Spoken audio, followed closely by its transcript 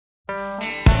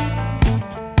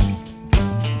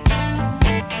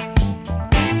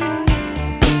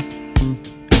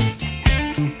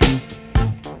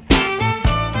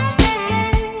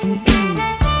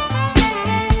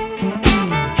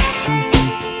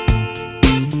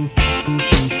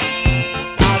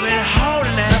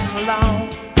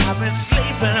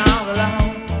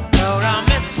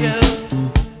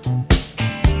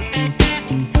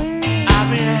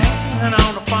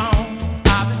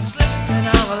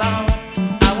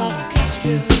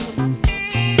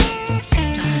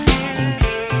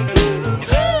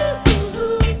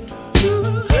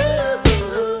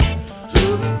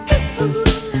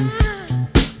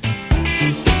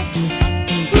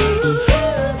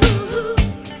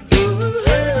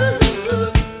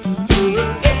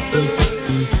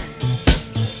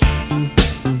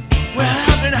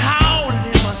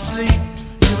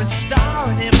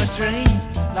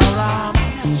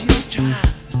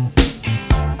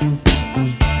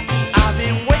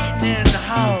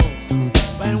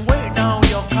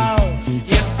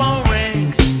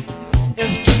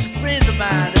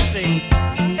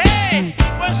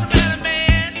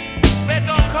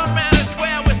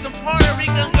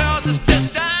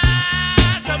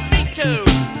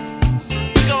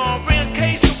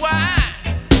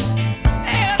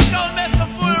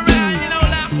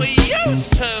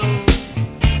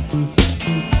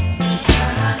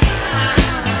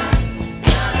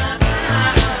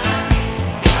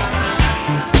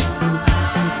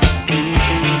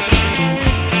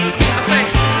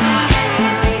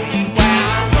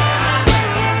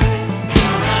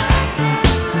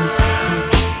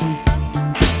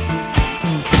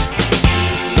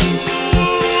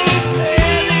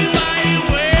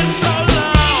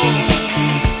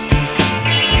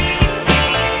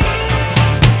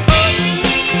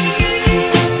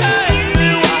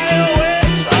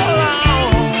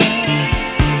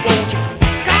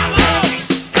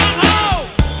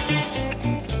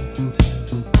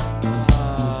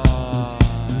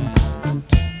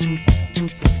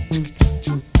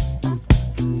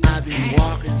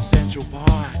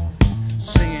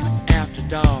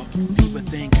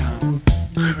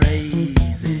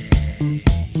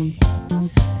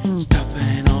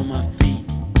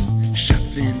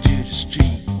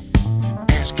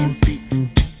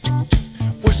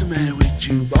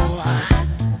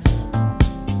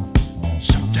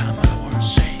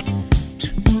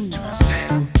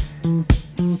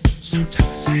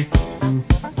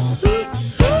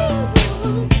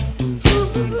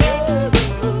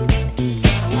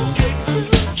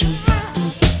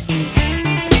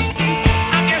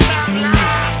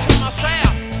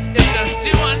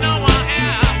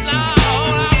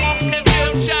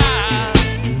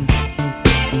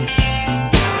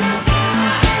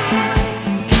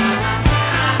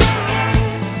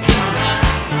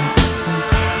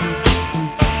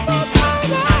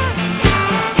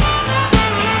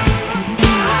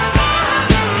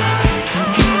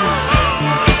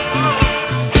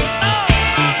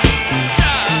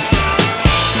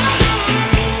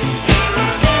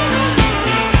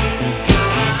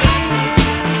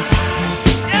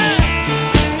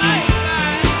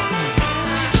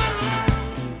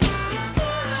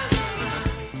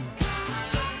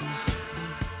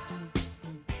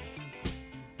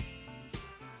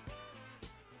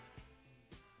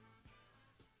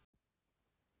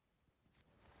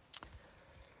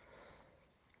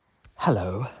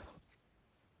Hello.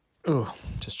 Oh,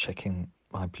 just checking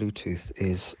my Bluetooth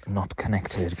is not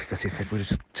connected, because if it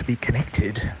was to be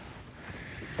connected,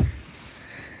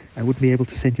 I wouldn't be able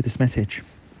to send you this message.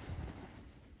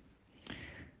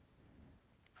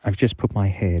 I've just put my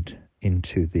head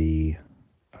into the...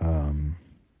 well,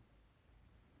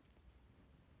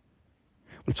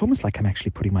 it's almost like I'm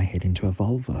actually putting my head into a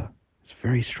vulva. It's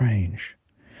very strange.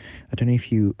 I don't know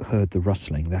if you heard the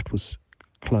rustling. That was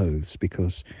clothes,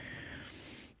 because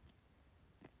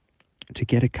to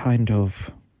get a kind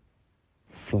of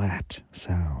flat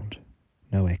sound,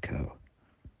 no echo,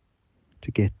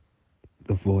 to get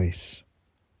the voice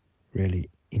really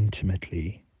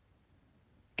intimately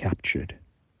captured,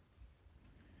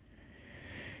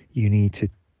 you need to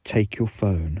take your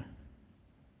phone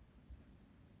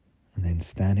and then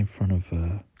stand in front of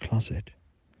a closet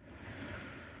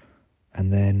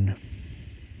and then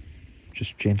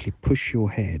just gently push your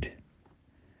head.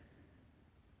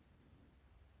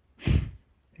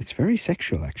 It's very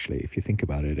sexual, actually, if you think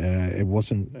about it. It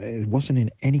wasn't in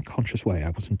any conscious way.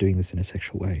 I wasn't doing this in a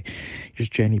sexual way. You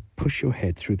just gently push your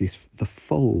head through the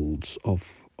folds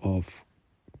of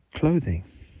clothing.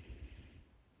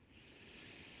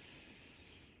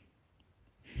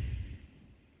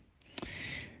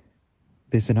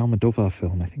 There's an Almodovar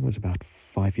film, I think it was about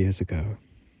 5 years ago,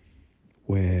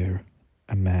 where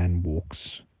a man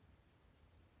walks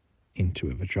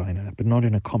into a vagina, but not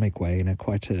in a comic way, in a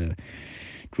quite a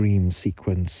dream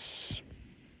sequence.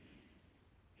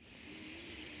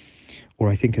 Or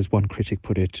I think, as one critic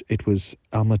put it, it was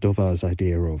Almodovar's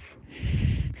idea of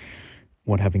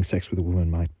what having sex with a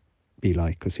woman might be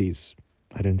like, because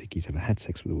I don't think he's ever had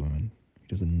sex with a woman. He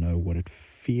doesn't know what it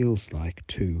feels like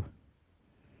to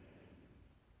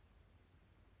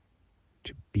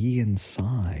be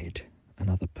inside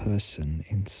another person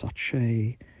in such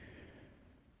a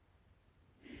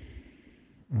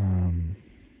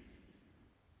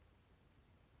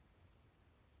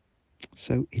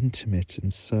so intimate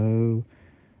and so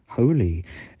holy.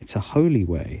 It's a holy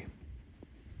way.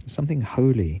 Something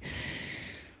holy.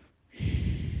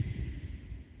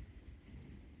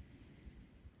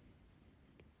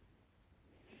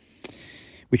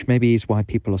 Which maybe is why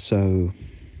people are so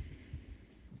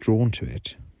drawn to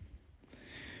it.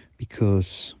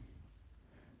 Because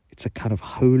it's a kind of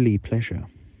holy pleasure.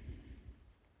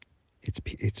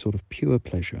 It's sort of pure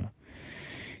pleasure.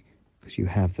 Because you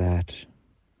have that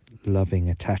loving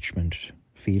attachment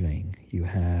feeling. You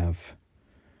have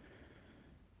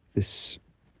this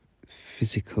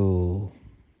physical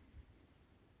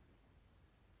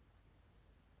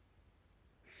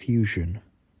fusion,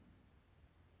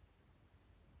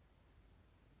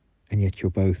 and yet you're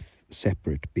both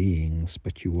separate beings,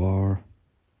 but you are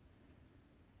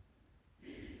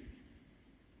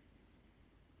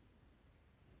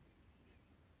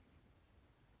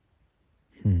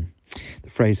the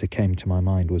phrase that came to my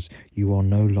mind was, "You are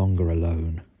no longer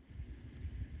alone."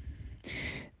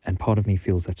 And part of me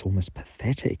feels that's almost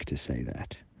pathetic to say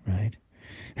that, right?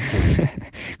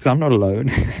 Because I'm not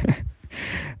alone.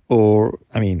 Or,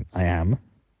 I mean, I am,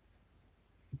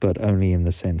 but only in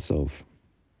the sense of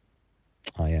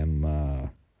I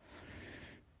am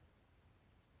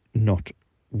not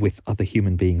with other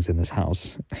human beings in this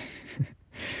house.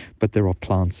 But there are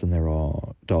plants and there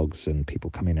are dogs and people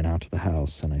come in and out of the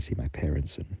house, and I see my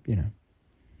parents, and, you know.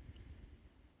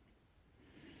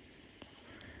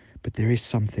 But there is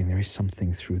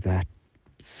something through that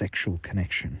sexual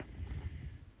connection.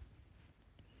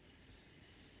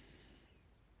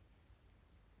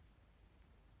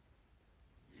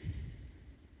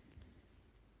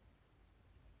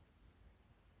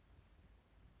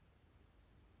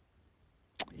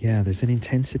 Yeah, there's an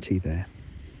intensity there.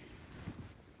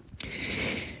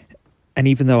 And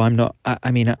even though I'm not,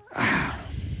 I mean, I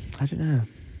don't know.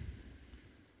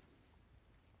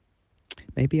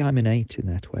 Maybe I'm innate in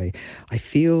that way. I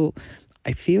feel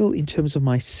in terms of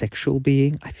my sexual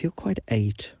being, I feel quite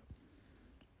 8.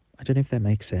 I don't know if that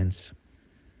makes sense.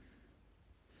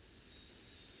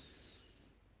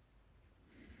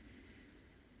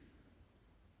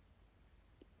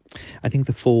 I think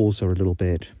the falls are a little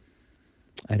bit,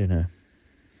 I don't know.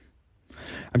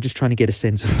 I'm just trying to get a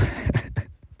sense of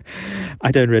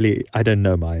I don't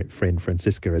know my friend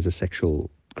Francisca as a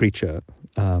sexual creature.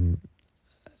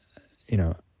 You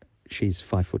know, she's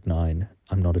 5'9".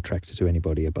 I'm not attracted to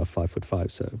anybody above 5'5",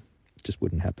 so it just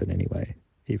wouldn't happen anyway,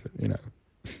 even, you know.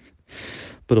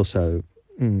 But also,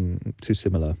 too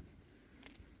similar.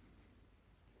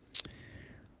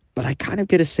 But I kind of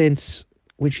get a sense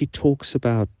when she talks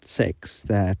about sex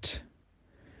that,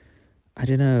 I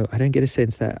don't know, I don't get a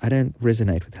sense that, I don't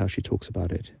resonate with how she talks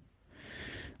about it.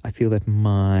 I feel that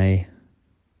my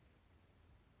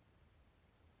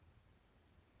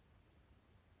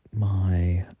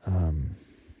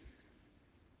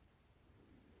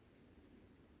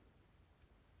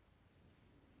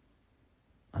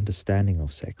understanding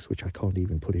of sex, which I can't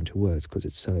even put into words because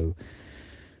it's so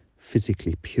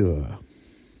physically pure.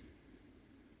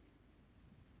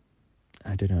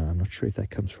 I don't know. I'm not sure if that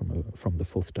comes from the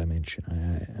 4th dimension.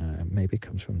 Maybe it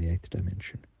comes from the 8th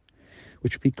dimension,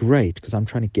 which would be great because I'm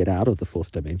trying to get out of the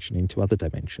 4th dimension into other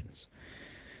dimensions.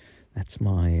 That's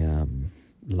my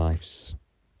life's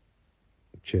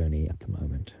journey at the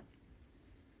moment.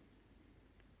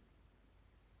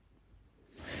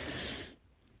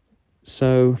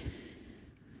 So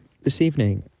this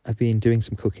evening I've been doing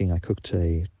some cooking. I cooked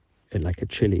a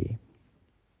chili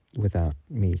without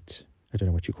meat. I don't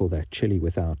know what you call that. Chili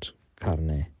without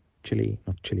carne. Chili,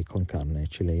 not chili con carne.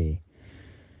 Chili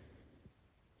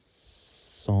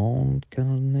sans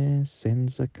carne,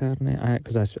 senza carne.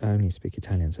 Because I only speak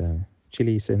Italian, so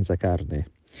chili senza carne.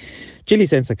 Chili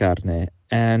senza carne.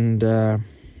 And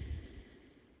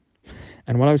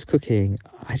while I was cooking,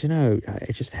 I don't know,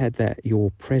 I just had that,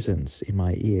 your presence in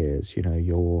my ears, you know,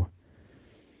 your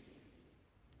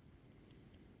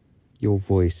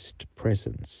voiced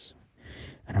presence.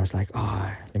 And I was like,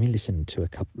 let me listen to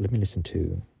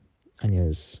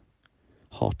Anya's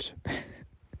Hot.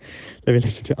 Let me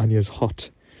listen to Anya's Hot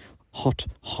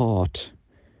Heart.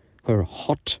 Her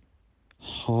hot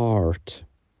heart.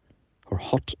 Her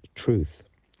hot truth.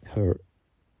 Her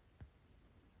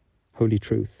holy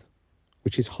truth,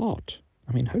 which is hot.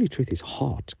 I mean, holy truth is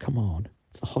hot. Come on.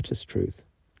 It's the hottest truth.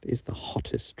 It is the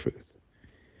hottest truth.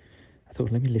 I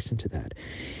thought, let me listen to that.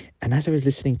 And as I was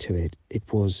listening to it, it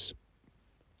was,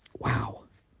 wow.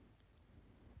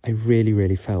 I really,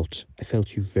 really felt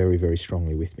you very, very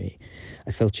strongly with me.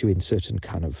 I felt you in certain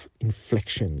kind of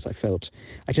inflections. I felt,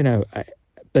 I don't know,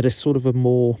 but a sort of a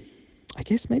more, I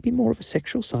guess maybe more of a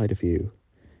sexual side of you.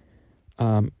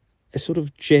 A sort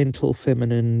of gentle,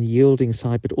 feminine, yielding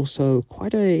side, but also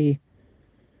quite a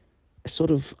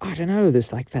sort of, I don't know,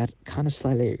 there's like that kind of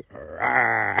slightly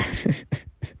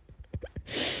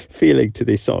feeling to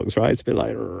these songs, right? It's a bit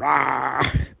like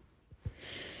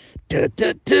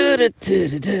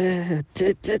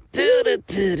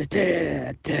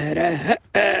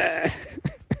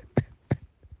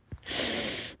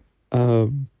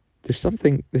there's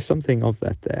something of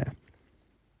that there,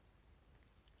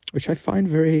 which I find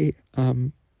very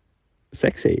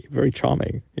sexy, very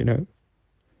charming, you know.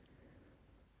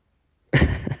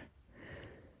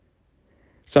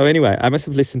 So anyway, I must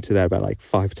have listened to that about like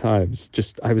 5 times.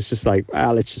 I was just like,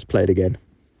 let's just play it again.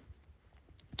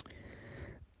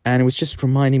 And it was just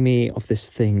reminding me of this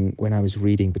thing when I was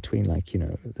reading between, like, you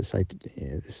know, this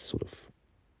idea, this sort of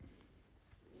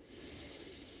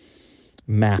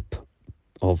map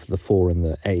of the 4 and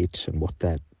the 8 and what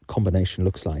that combination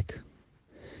looks like.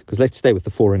 Because let's stay with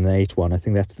the 4 and the 8 one. I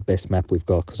think that's the best map we've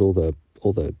got, because all the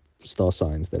star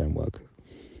signs, they don't work.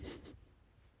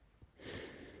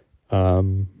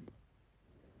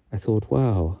 I thought,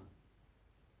 wow.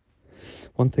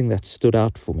 One thing that stood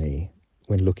out for me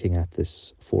when looking at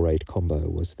this 4-8 combo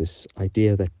was this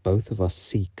idea that both of us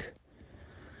seek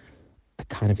a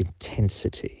kind of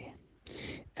intensity,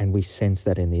 and we sense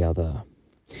that in the other.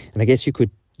 And I guess you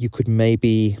could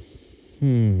maybe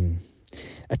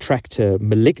attract a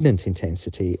malignant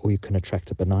intensity, or you can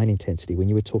attract a benign intensity. When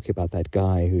you were talking about that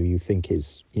guy who you think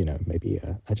is, you know, maybe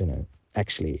I don't know,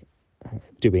 actually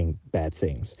doing bad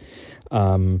things,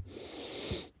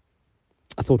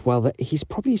 I thought, well, he's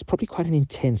probably quite an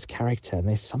intense character, and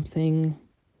there's something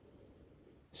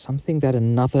that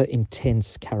another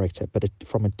intense character, but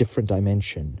from a different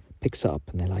dimension, picks up,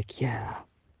 and they're like, yeah,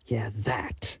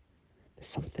 that. There's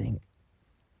something,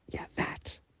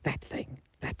 that thing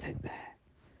there.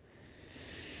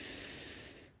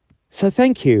 So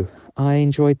thank you. I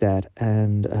enjoyed that,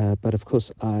 and but of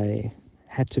course I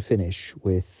had to finish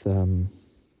with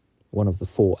one of the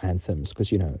 4 anthems,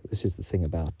 because, you know, this is the thing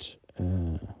about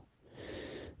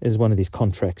is one of these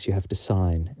contracts you have to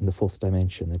sign in the 4th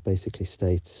dimension that basically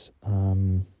states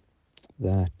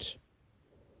that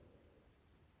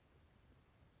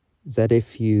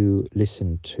if you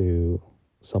listen to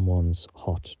someone's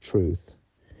hot truth,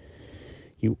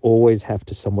 you always have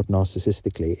to somewhat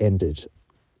narcissistically end it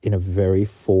in a very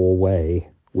 4 way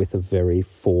with a very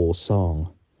 4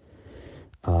 song.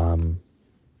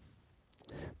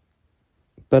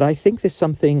 But I think there's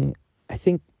something,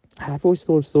 I've always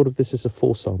thought of this as a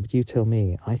 4 song, but you tell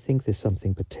me, I think there's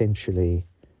something potentially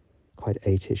quite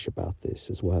 8-ish about this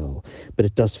as well. But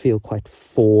it does feel quite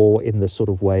 4 in the sort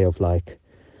of way of like,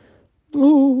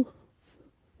 oh,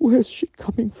 where's she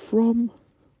coming from?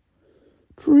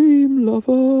 Dream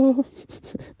lover.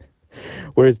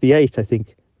 Whereas the 8, I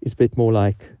think, is a bit more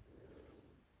like,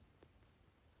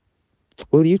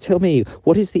 well, you tell me,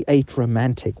 what is the 8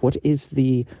 romantic? What is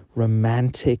the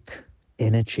romantic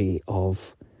energy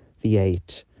of the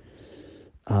 8?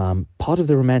 Part of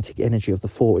the romantic energy of the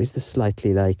 4 is the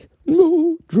slightly like,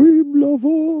 no, dream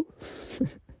lover.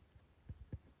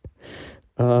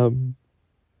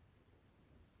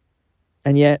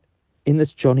 And yet, in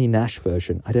this Johnny Nash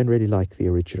version, I don't really like the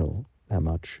original that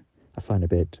much. I find it a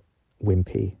bit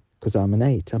wimpy, because I'm an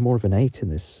 8. I'm more of an 8 in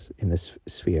this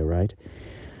sphere, right?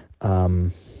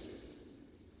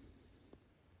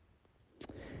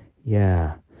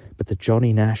 Yeah, but the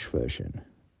Johnny Nash version,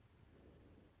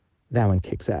 that one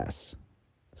kicks ass.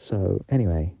 So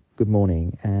anyway, good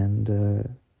morning,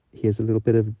 and here's a little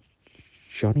bit of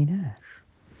Johnny Nash.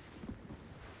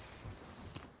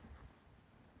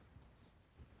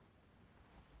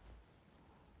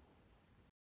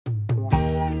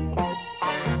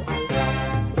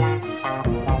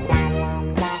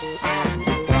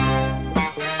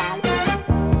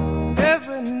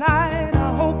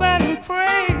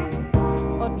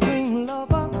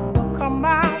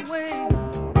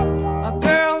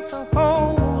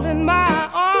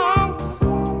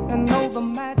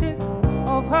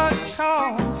 her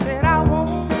charm. Said I want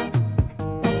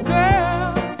a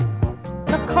girl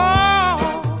to call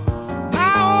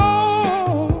my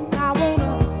own. I want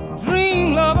a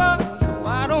dream lover, so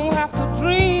I don't have to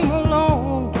dream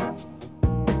alone.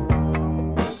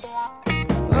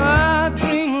 A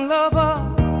dream lover,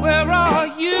 where are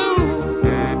you?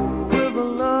 With a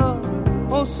love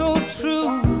oh so true,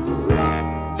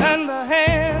 and the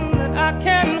hand that I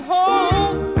can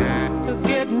hold to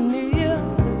get near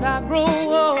as I grow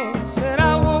old. Said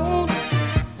I want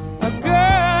a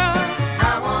girl,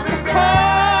 I want to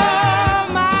call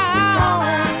my own.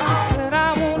 Said I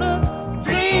want a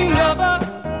dream lover,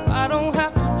 I don't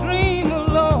have to dream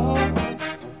alone.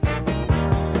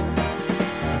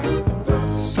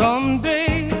 Someday